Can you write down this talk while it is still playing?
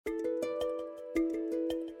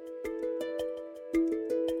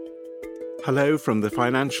Hello from the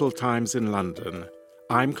Financial Times in London.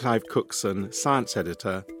 I'm Clive Cookson, science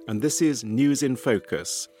editor, and this is News in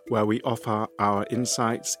Focus, where we offer our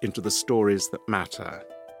insights into the stories that matter.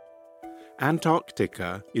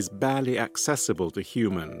 Antarctica is barely accessible to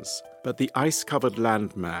humans, but the ice-covered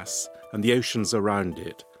landmass and the oceans around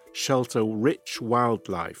it shelter rich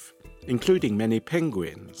wildlife, including many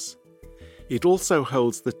penguins. It also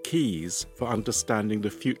holds the keys for understanding the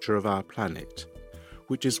future of our planet,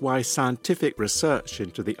 which is why scientific research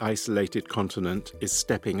into the isolated continent is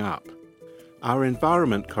stepping up. Our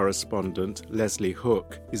environment correspondent, Leslie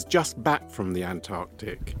Hook, is just back from the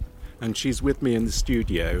Antarctic, and she's with me in the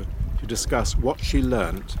studio to discuss what she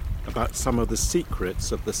learnt about some of the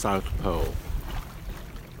secrets of the South Pole.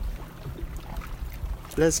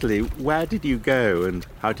 Leslie, where did you go and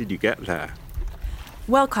how did you get there?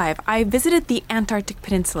 Well, Clive, I visited the Antarctic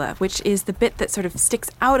Peninsula, which is the bit that sort of sticks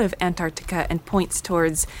out of Antarctica and points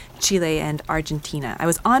towards Chile and Argentina. I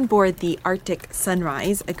was on board the Arctic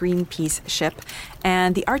Sunrise, a Greenpeace ship,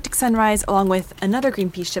 and the Arctic Sunrise, along with another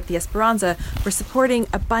Greenpeace ship, the Esperanza, were supporting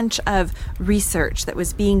a bunch of research that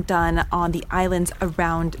was being done on the islands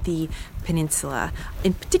around the peninsula.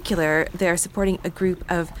 In particular, they're supporting a group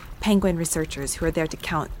of penguin researchers who are there to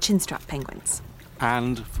count chinstrap penguins.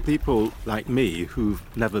 And for people like me who've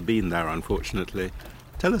never been there, unfortunately,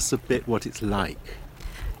 tell us a bit what it's like.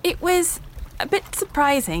 It was a bit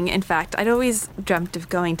surprising, in fact. I'd always dreamt of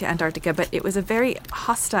going to Antarctica, but it was a very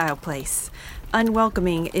hostile place.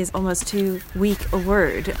 Unwelcoming is almost too weak a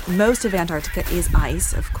word. Most of Antarctica is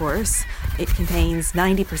ice, of course. It contains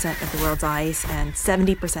 90% of the world's ice and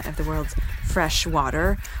 70% of the world's fresh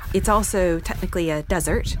water. It's also technically a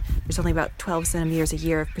desert. There's only about 12 centimeters a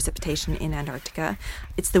year of precipitation in Antarctica.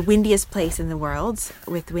 It's the windiest place in the world,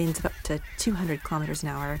 with winds of up to 200 kilometers an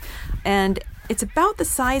hour. And it's about the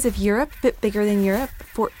size of Europe, a bit bigger than Europe,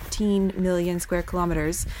 14 million square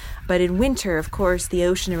kilometers. But in winter, of course, the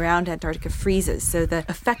ocean around Antarctica freezes, so the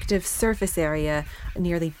effective surface area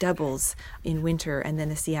nearly doubles in winter, and then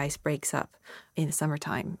the sea ice breaks up in the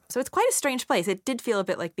summertime. So it's quite a strange place. It did feel a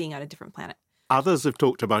bit like being on a different planet. Others have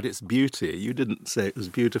talked about its beauty. You didn't say it was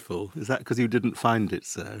beautiful. Is that because you didn't find it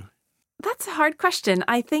so? That's a hard question.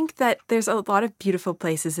 I think that there's a lot of beautiful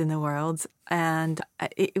places in the world, and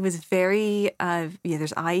it was very,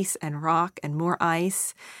 there's ice and rock and more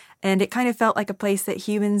ice, and it kind of felt like a place that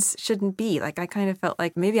humans shouldn't be. Like, I kind of felt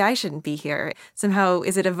like maybe I shouldn't be here. Somehow,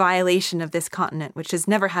 is it a violation of this continent, which has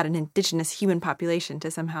never had an indigenous human population,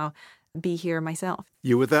 to somehow be here myself?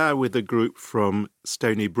 You were there with a group from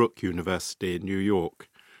Stony Brook University in New York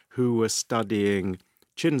who were studying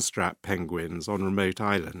chinstrap penguins on remote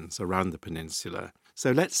islands around the peninsula.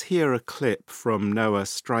 So let's hear a clip from Noah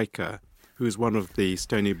Stryker, who's one of the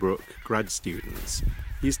Stony Brook grad students.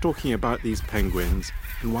 He's talking about these penguins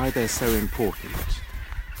and why they're so important.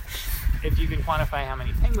 If you can quantify how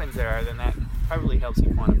many penguins there are, then that probably helps you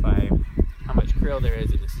quantify how much krill there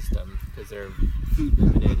is in the system, because they're food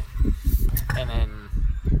limited. And then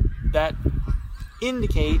that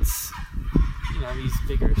indicates, these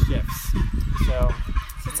bigger shifts. So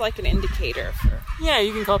it's like an indicator for... Yeah,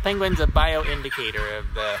 you can call penguins a bioindicator of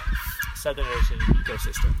the Southern Ocean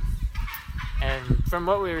ecosystem. And from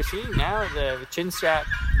what we were seeing now, the chinstrap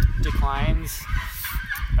declines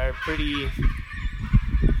are pretty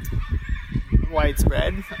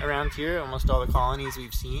widespread around here. Almost all the colonies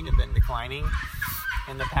we've seen have been declining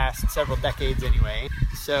in the past several decades anyway.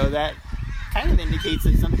 So that kind of indicates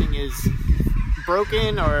that something is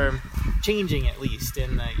broken or changing, at least,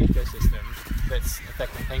 in the ecosystem that's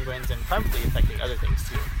affecting penguins and probably affecting other things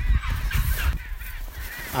too.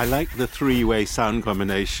 I like the three-way sound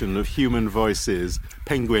combination of human voices,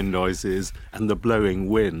 penguin noises, and the blowing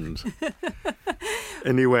wind.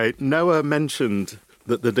 Anyway, Noah mentioned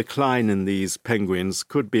that the decline in these penguins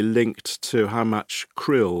could be linked to how much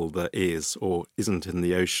krill there is or isn't in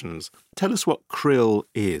the oceans. Tell us what krill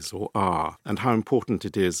is or are, and how important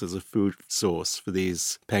it is as a food source for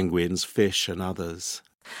these penguins, fish, and others.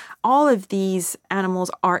 All of these animals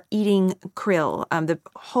are eating krill. The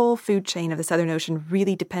whole food chain of the Southern Ocean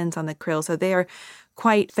really depends on the krill, so they are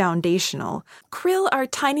quite foundational. Krill are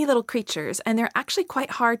tiny little creatures, and they're actually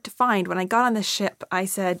quite hard to find. When I got on the ship, I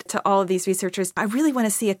said to all of these researchers, I really want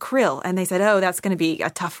to see a krill. And they said, oh, that's going to be a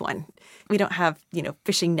tough one. We don't have,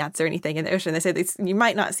 fishing nets or anything in the ocean. They said, you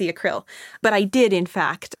might not see a krill. But I did, in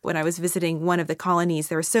fact, when I was visiting one of the colonies,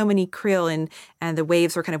 there were so many krill and the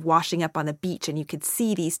waves were kind of washing up on the beach, and you could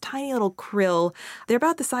see these tiny little krill. They're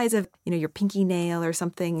about the size of, your pinky nail or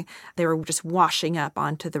something. They were just washing up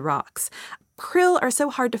onto the rocks. krill are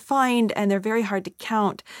so hard to find and they're very hard to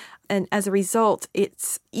count. And as a result,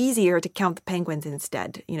 it's easier to count the penguins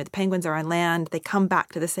instead. The penguins are on land. They come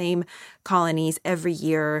back to the same colonies every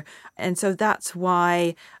year. And so that's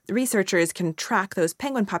why researchers can track those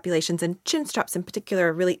penguin populations, and chinstraps in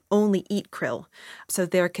particular really only eat krill. So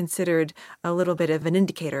they're considered a little bit of an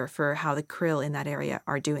indicator for how the krill in that area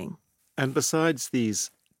are doing. And besides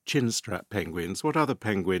these chinstrap penguins, what other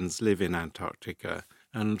penguins live in Antarctica?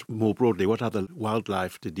 And more broadly, what other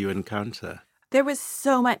wildlife did you encounter? There was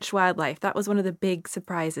so much wildlife. That was one of the big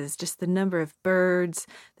surprises, just the number of birds,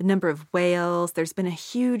 the number of whales. There's been a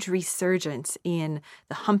huge resurgence in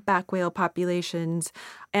the humpback whale populations.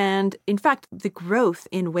 And in fact, the growth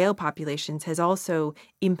in whale populations has also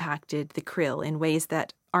impacted the krill in ways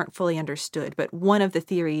that aren't fully understood. But one of the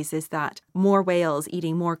theories is that more whales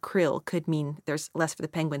eating more krill could mean there's less for the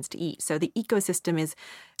penguins to eat. So the ecosystem is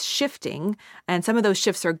shifting, and some of those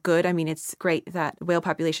shifts are good. I mean, it's great that whale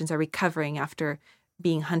populations are recovering after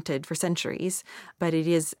being hunted for centuries, but it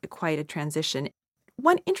is quite a transition.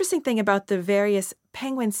 One interesting thing about the various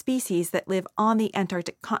penguin species that live on the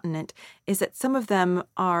Antarctic continent is that some of them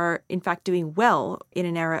are, in fact, doing well in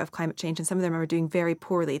an era of climate change, and some of them are doing very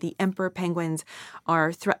poorly. The emperor penguins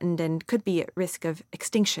are threatened and could be at risk of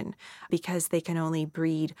extinction because they can only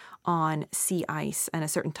breed on sea ice and a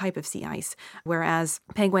certain type of sea ice, whereas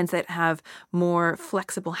penguins that have more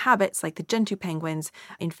flexible habits, like the gentoo penguins,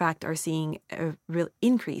 in fact, are seeing a real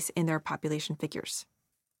increase in their population figures.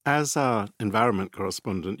 As our environment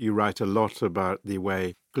correspondent, you write a lot about the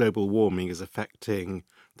way global warming is affecting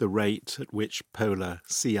the rate at which polar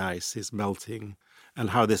sea ice is melting and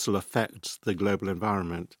how this will affect the global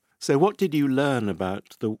environment. So what did you learn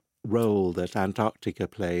about the role that Antarctica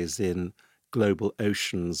plays in global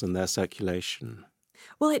oceans and their circulation?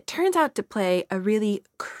 Well, it turns out to play a really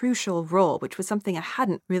crucial role, which was something I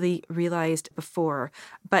hadn't really realized before.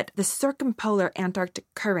 But the circumpolar Antarctic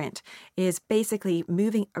current is basically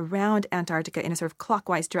moving around Antarctica in a sort of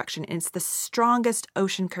clockwise direction. And it's the strongest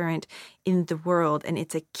ocean current in the world. And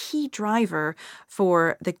it's a key driver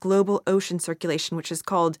for the global ocean circulation, which is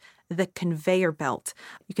called the conveyor belt.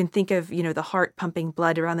 You can think of, the heart pumping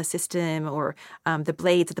blood around the system, or the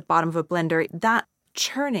blades at the bottom of a blender. That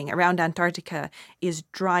churning around Antarctica is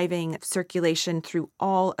driving circulation through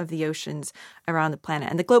all of the oceans around the planet.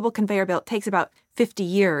 And the global conveyor belt takes about 50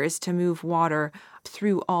 years to move water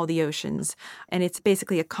through all the oceans. And it's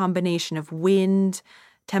basically a combination of wind,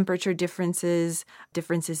 temperature differences,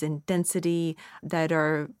 differences in density that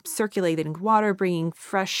are circulating water, bringing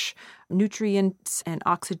fresh nutrients and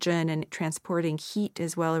oxygen and transporting heat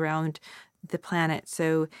as well around the planet.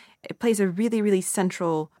 So it plays a really, really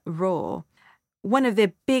central role. One of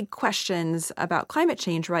the big questions about climate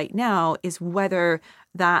change right now is whether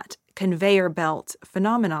that conveyor belt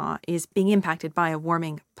phenomena is being impacted by a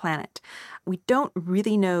warming planet. We don't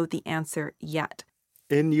really know the answer yet.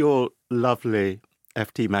 In your lovely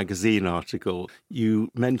FT Magazine article, you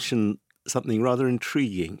mention something rather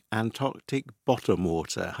intriguing, Antarctic bottom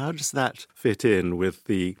water. How does that fit in with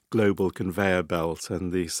the global conveyor belt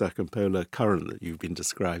and the circumpolar current that you've been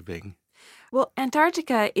describing? Well,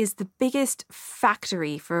 Antarctica is the biggest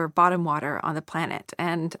factory for bottom water on the planet.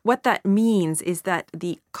 And what that means is that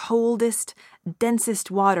the coldest,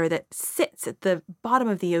 densest water that sits at the bottom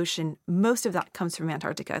of the ocean, most of that comes from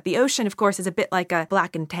Antarctica. The ocean, of course, is a bit like a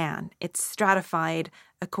black and tan. It's stratified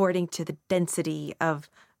according to the density of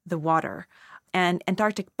the water. And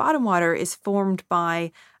Antarctic bottom water is formed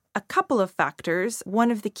by a couple of factors.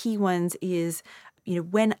 One of the key ones is,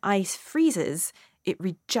 when ice freezes, it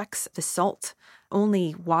rejects the salt.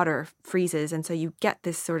 Only water freezes, and so you get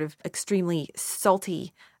this sort of extremely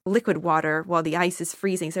salty liquid water while the ice is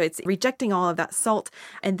freezing. So it's rejecting all of that salt,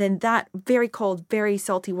 and then that very cold, very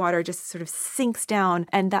salty water just sort of sinks down,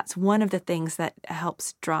 and that's one of the things that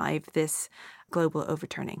helps drive this global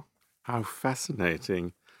overturning. How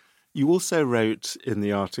fascinating. You also wrote in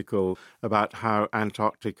the article about how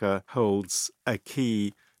Antarctica holds a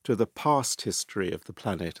key to the past history of the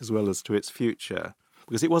planet as well as to its future,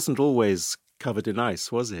 because it wasn't always covered in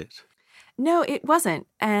ice, was it? No, it wasn't.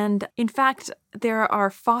 And in fact, there are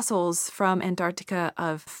fossils from Antarctica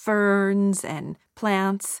of ferns and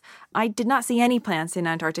plants. I did not see any plants in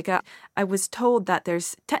Antarctica. I was told that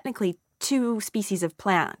there's technically 2 species of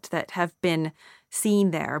plant that have been seen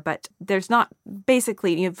there, but there's not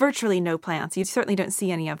basically, virtually no plants. You certainly don't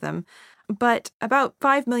see any of them. But about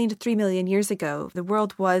 5 million to 3 million years ago, the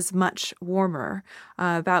world was much warmer,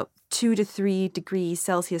 about 2 to 3 degrees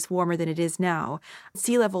Celsius warmer than it is now.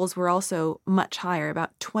 Sea levels were also much higher,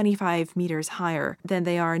 about 25 meters higher than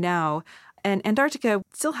they are now. And Antarctica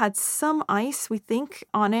still had some ice, we think,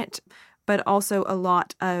 on it, but also a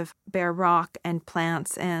lot of bare rock and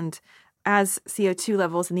plants. And as CO2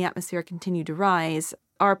 levels in the atmosphere continue to rise,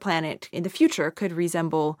 our planet in the future could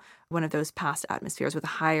resemble one of those past atmospheres with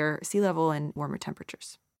a higher sea level and warmer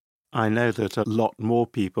temperatures. I know that a lot more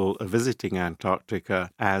people are visiting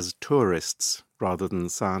Antarctica as tourists rather than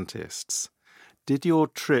scientists. Did your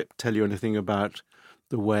trip tell you anything about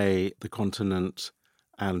the way the continent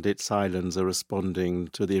and its islands are responding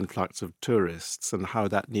to the influx of tourists and how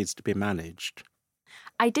that needs to be managed?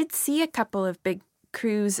 I did see a couple of big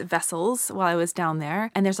cruise vessels while I was down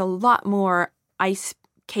there, and there's a lot more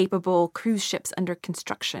ice-capable cruise ships under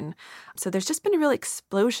construction. So there's just been a real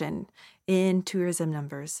explosion in tourism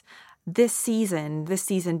numbers. This season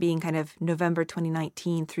being kind of November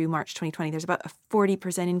 2019 through March 2020, there's about a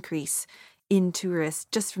 40% increase in tourists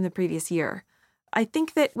just from the previous year. I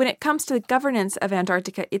think that when it comes to the governance of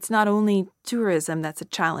Antarctica, it's not only tourism that's a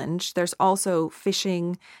challenge. There's also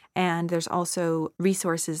fishing, and there's also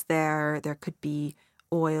resources there. There could be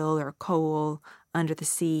oil or coal under the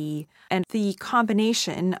sea. And the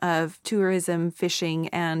combination of tourism, fishing,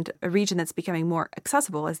 and a region that's becoming more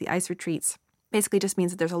accessible as the ice retreats basically just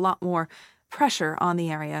means that there's a lot more pressure on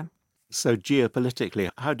the area. So geopolitically,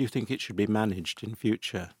 how do you think it should be managed in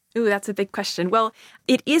future? Ooh, that's a big question. Well,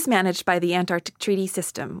 it is managed by the Antarctic Treaty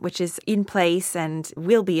System, which is in place and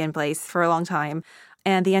will be in place for a long time.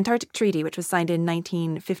 And the Antarctic Treaty, which was signed in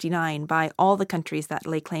 1959 by all the countries that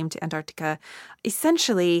lay claim to Antarctica,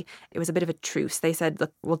 essentially, it was a bit of a truce. They said,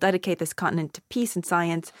 look, we'll dedicate this continent to peace and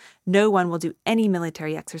science. No one will do any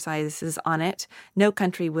military exercises on it. No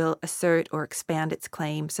country will assert or expand its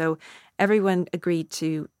claim. So everyone agreed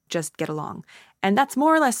to just get along. And that's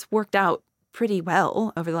more or less worked out pretty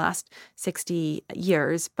well over the last 60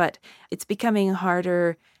 years, but it's becoming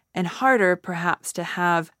harder and harder perhaps to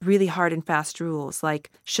have really hard and fast rules,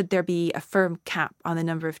 like should there be a firm cap on the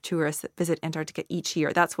number of tourists that visit Antarctica each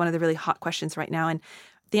year? That's one of the really hot questions right now. And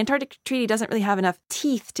the Antarctic Treaty doesn't really have enough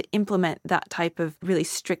teeth to implement that type of really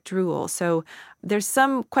strict rule. So there's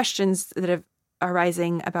some questions that are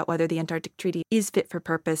arising about whether the Antarctic Treaty is fit for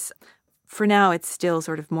purpose. For now, it's still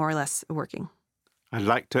sort of more or less working. I'd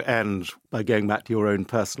like to end by going back to your own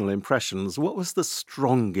personal impressions. What was the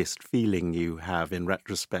strongest feeling you have in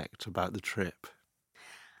retrospect about the trip?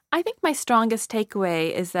 I think my strongest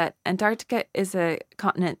takeaway is that Antarctica is a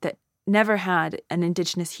continent that never had an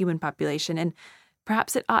indigenous human population, and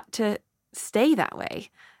perhaps it ought to stay that way.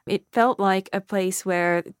 It felt like a place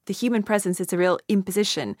where the human presence is a real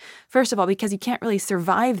imposition. First of all, because you can't really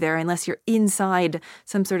survive there unless you're inside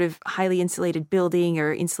some sort of highly insulated building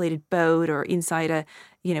or insulated boat or inside a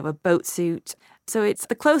boat suit. So it's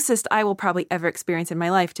the closest I will probably ever experience in my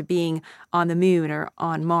life to being on the moon or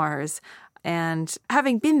on Mars. And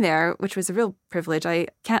having been there, which was a real privilege, I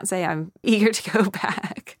can't say I'm eager to go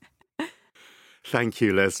back. Thank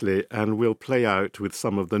you, Leslie. And we'll play out with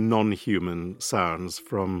some of the non-human sounds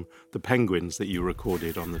from the penguins that you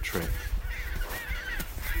recorded on the trip.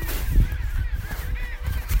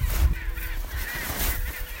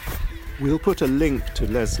 We'll put a link to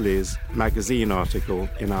Leslie's magazine article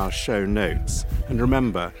in our show notes. And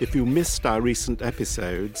remember, if you missed our recent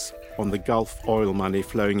episodes on the Gulf oil money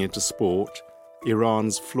flowing into sport,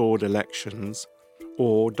 Iran's flawed elections,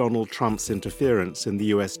 or Donald Trump's interference in the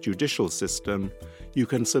US judicial system, you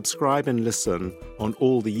can subscribe and listen on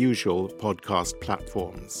all the usual podcast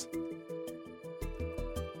platforms.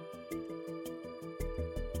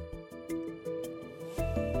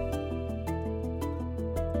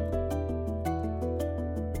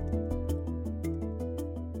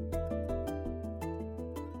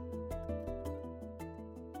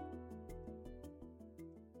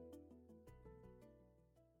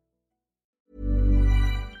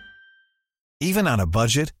 Even on a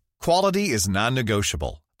budget, quality is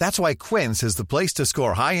non-negotiable. That's why Quince is the place to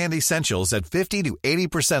score high-end essentials at 50 to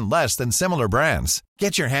 80% less than similar brands.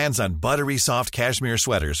 Get your hands on buttery soft cashmere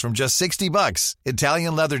sweaters from just $60,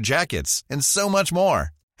 Italian leather jackets, and so much more.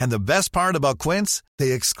 And the best part about Quince,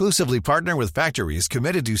 they exclusively partner with factories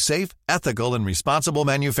committed to safe, ethical, and responsible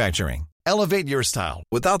manufacturing. Elevate your style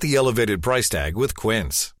without the elevated price tag with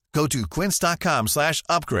Quince. Go to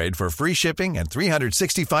quince.com/upgrade for free shipping and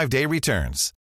 365-day returns.